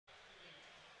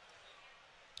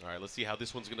All right, let's see how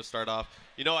this one's going to start off.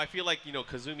 You know, I feel like, you know,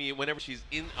 Kazumi, whenever she's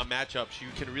in a matchup, she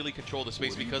can really control the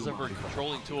space because of her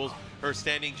controlling tools, her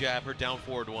standing jab, her down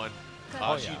forward one.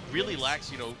 She really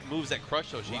lacks, you know, moves that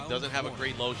crush, though. She doesn't have a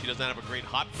great low. She doesn't have a great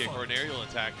hop kick or an aerial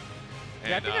attack. And,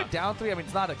 yeah, I think her down three, I mean,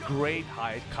 it's not a great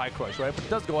high crush, right? But it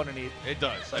does go underneath. It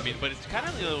does. I mean, but it's kind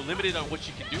of, you know, limited on what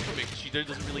she can do from it because she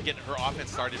doesn't really get her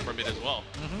offense started from it as well.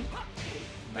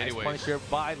 Nice Anyways. punish here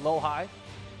by LowHigh.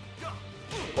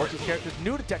 Orch's character's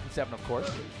new to Tekken 7, of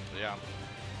course. Yeah.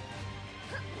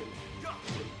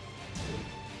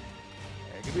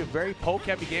 It's going to be a very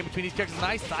poke-heavy game between these characters.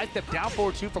 Nice sidestep down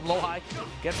forward two from LowHigh.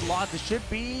 Gets launched. It should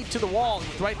be to the wall.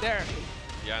 It's right there.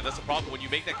 Yeah, and that's the problem. When you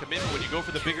make that commitment, when you go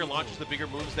for the bigger launches, the bigger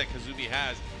moves that Kazumi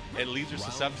has, it leaves her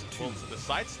susceptible to the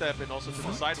sidestep and also to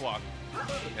the sidewalk.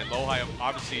 And LowHigh,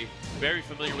 obviously, very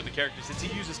familiar with the character since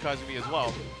he uses Kazumi as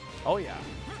well. Oh, yeah.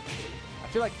 I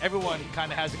feel like everyone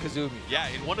kind of has a Kazumi. Yeah,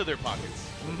 in one of their pockets,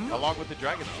 along with the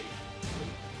Dragon.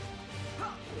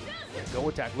 Yeah,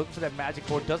 GoAttack, looking for that magic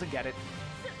forward, doesn't get it.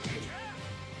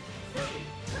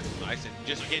 Nice, and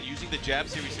just again, using the jab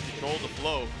series to control the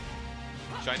flow.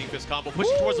 Shining Fist combo,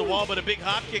 pushing towards the wall, but a big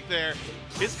hop kick there.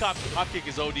 His hop kick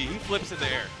is OD. He flips in the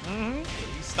air.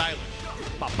 He's stylish.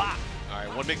 Ba-ba. All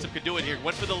right, one mix-up can do it here.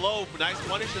 Went for the low, nice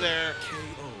punish there.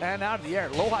 And out of the air.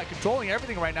 LowHigh controlling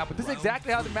everything right now, but this is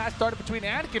exactly how the match started between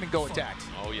Anakin and GoAttack.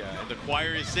 Oh yeah, and the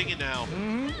choir is singing now.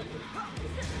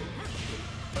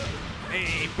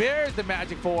 Hey, there's the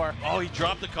magic four. Oh, he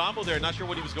dropped the combo there. Not sure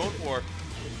what he was going for.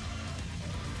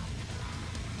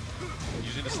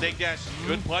 Using the snake dash.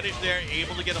 Good punish there.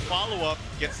 Able to get a follow-up.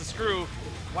 Gets the screw.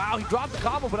 Wow, he dropped the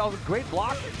combo, but that was a great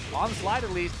block on the slide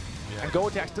at least. Yeah. And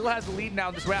GoAttack still has the lead now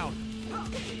in this round.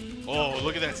 Oh,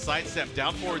 look at that sidestep.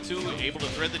 Down forward two. Able to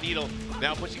thread the needle.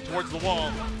 Now pushing towards the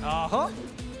wall.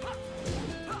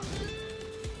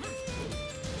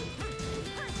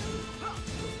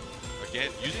 Again,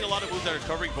 using a lot of moves that are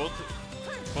covering both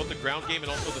the ground game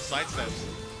and also the side steps.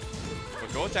 But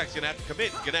GoAttack's gonna have to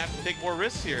commit. Gonna have to take more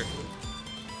risks here.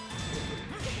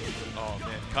 Oh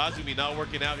man, Kazumi not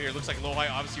working out here. Looks like LowHigh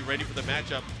obviously ready for the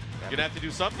matchup. Gonna have to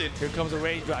do something. Here comes a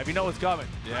rage drive. You know what's coming.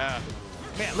 Yeah.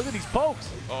 Man, look at these pokes.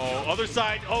 Oh, other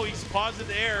side. Oh, he's paused in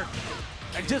the air.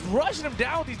 And just rushing him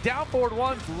down with these down forward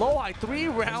ones. LowHigh 3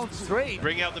 rounds straight.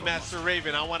 Bring out the Master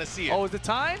Raven. I want to see it. Oh, is it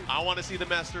time? I want to see the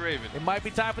Master Raven. It might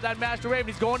be time for that Master Raven.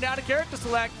 He's going down to character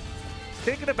select. He's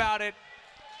thinking about it.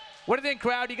 What do you think,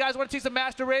 crowd? You guys want to see some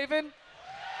Master Raven?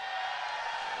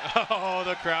 Oh,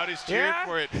 the crowd is cheering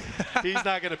for it. He's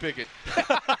not going to pick it.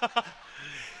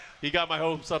 He got my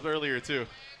hopes up earlier, too.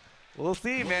 We'll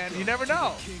see, man. You never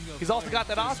know. He's also got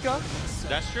that Oscar.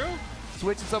 That's true.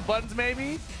 Switching some buttons,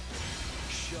 maybe.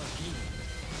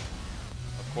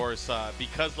 Of course,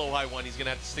 because LowHigh won, he's going to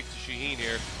have to stick to Shaheen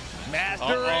here.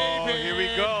 Master Raven. Here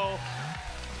we go.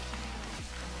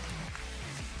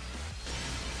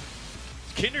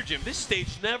 Kinder Gym, this stage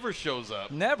never shows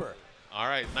up. Never. All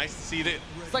right, nice to see that.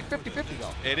 It's like 50-50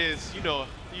 though. It is. You know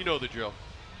the drill.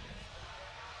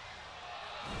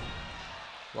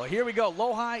 Well, here we go.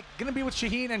 LowHigh gonna be with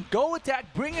Shaheen and GoAttack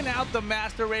bringing out the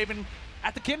Master Raven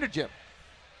at the Kinder Gym.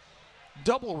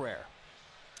 Double rare.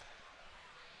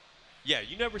 Yeah,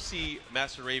 you never see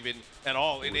Master Raven at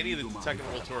all in any of the Tekken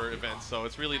World Tour events, so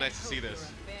it's really nice to see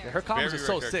this. Yeah, her combos are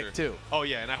so sick too. Oh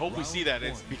yeah, and I hope we see that.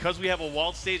 It's because we have a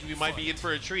walled stage, we might be in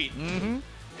for a treat.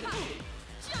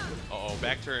 Uh-oh,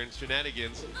 back turn,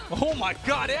 shenanigans. Oh my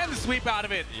God, and the sweep out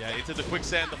of it. Yeah, into the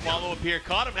quicksand, the follow-up here.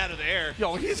 Caught him out of the air.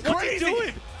 Yo, he's What's crazy. He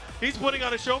doing? He's putting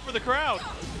on a show for the crowd.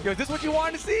 Yo, is this what you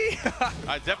wanted to see?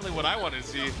 Definitely what I wanted to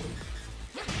see.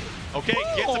 Okay,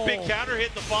 gets a big counter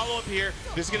hit, the follow-up here.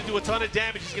 This is going to do a ton of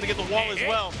damage. He's going to get the wall as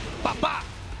well. Ba-ba.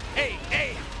 Hey,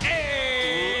 hey,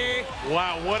 hey.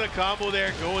 Wow, what a combo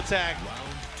there. GoAttack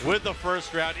with the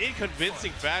first round in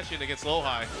convincing fashion against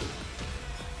LowHigh.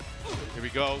 Here we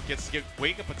go. Gets to get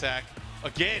wake-up attack.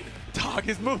 Again. Dog,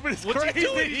 his movement is What's crazy. he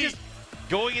doing? He's just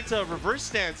going into a reverse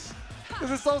stance.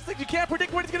 This is so sick. You can't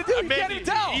predict what he's going to do. You can't even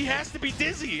tell. He has to be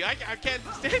dizzy. I can't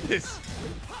stand this.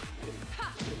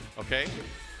 Okay.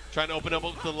 Trying to open up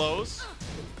the lows.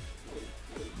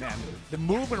 Man, the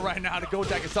movement right now to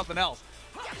GoAttack is something else.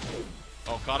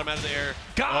 Oh, caught him out of the air.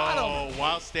 Got him! Oh,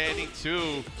 while standing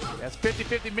too. That's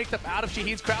 50-50 mixed up out of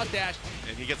Shaheen's crouch dash.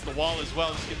 And he gets the wall as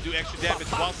well. He's going to do extra damage.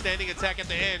 While standing attack at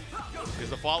the end is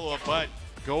the follow-up, but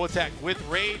GoAttack with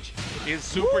rage is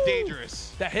super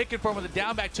dangerous. That hit confirmed with a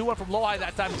down back 2-1 from LowHigh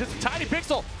that time. Just a tiny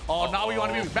pixel. Oh, now we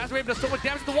want to be. Master Raven does so much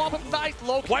damage to the wall, but nice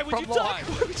low kick Why would from you duck?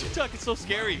 LowHigh. Why would you duck? It's so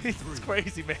scary. It's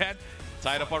crazy, man.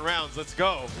 Tied up on rounds. Let's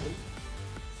go.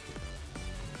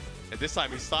 And this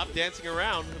time he stopped dancing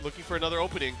around, looking for another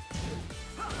opening.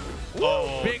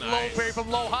 Oh, big nice. low parry from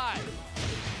LowHigh.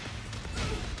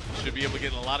 Should be able to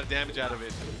get a lot of damage out of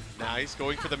it. Nice,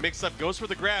 going for the mix-up, goes for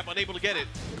the grab, unable to get it.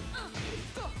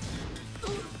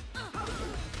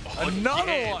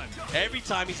 Another one. Every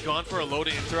time he's gone for a low to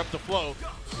interrupt the flow,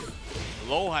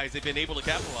 LowHigh, they've been able to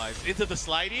capitalize. Into the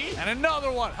slidey. And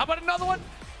another one. How about another one?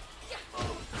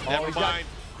 Never mind.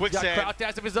 Quicksand. Got crowd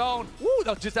dash of his own. Woo,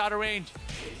 that was just out of range.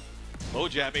 Low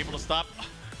jab able to stop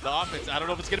the offense. I don't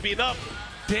know if it's going to be enough.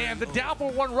 Damn, the down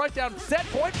for one right down. Set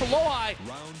point for LowHigh.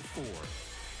 Round 4.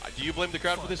 Do you blame the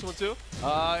crowd for this one too?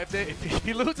 If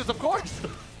he loses, of course.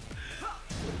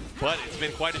 But it's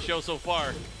been quite a show so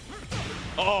far.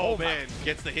 Oh man,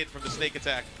 gets the hit from the snake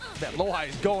attack. That LowHigh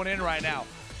is going in right now.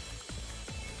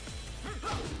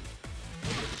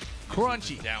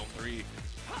 Crunchy. Down 3.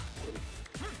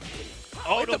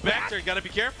 Oh, no, back turn. Got to be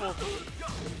careful.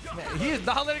 Man, he is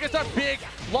not letting us start. Big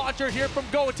launcher here from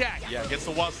GoAttack. Yeah, gets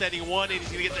the wall standing 1, and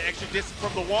he's going to get the extra distance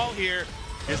from the wall here.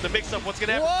 Here's the mix-up. What's going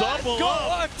to happen? Double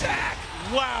up.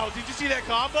 GoAttack. Wow, did you see that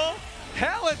combo?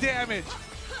 Hella damage.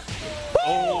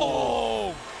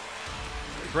 Oh.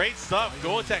 Great stuff.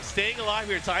 GoAttack staying alive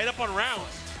here, tied up on rounds.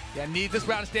 Yeah, need this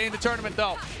round to stay in the tournament,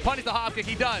 though. Punish the hop kick.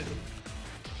 He does.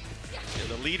 And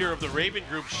the leader of the Raven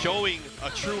group showing a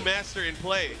true master in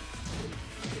play.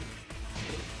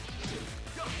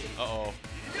 Uh-oh.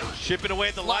 Chipping away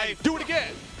at the life. Do it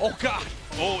again. Oh, God.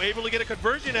 Oh, able to get a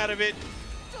conversion out of it.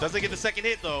 Doesn't get the second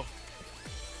hit, though.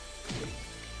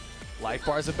 Life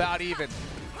bar is about even.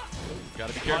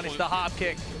 Gotta be careful. Punish the hop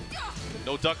kick.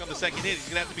 No duck on the second hit. He's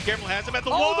gonna have to be careful. Has him at the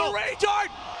wall. wall. The rage art.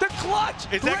 The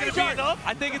clutch. Is that gonna be enough?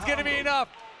 I think it's gonna be enough.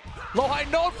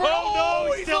 LowHigh known for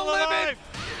no, he's still alive. alive.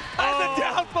 And the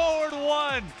down forward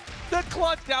one. The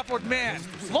clutch down forward. Man,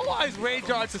 LowHigh's rage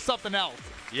arts is something else.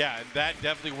 Yeah, and that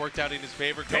definitely worked out in his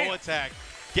favor. GoAttack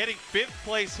getting 5th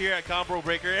place here at Combo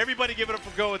Breaker. Everybody give it up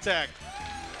for GoAttack.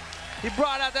 He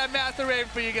brought out that Master Raven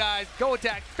for you guys.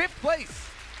 GoAttack, 5th place.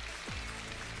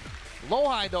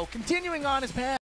 LowHigh, though, continuing on his path.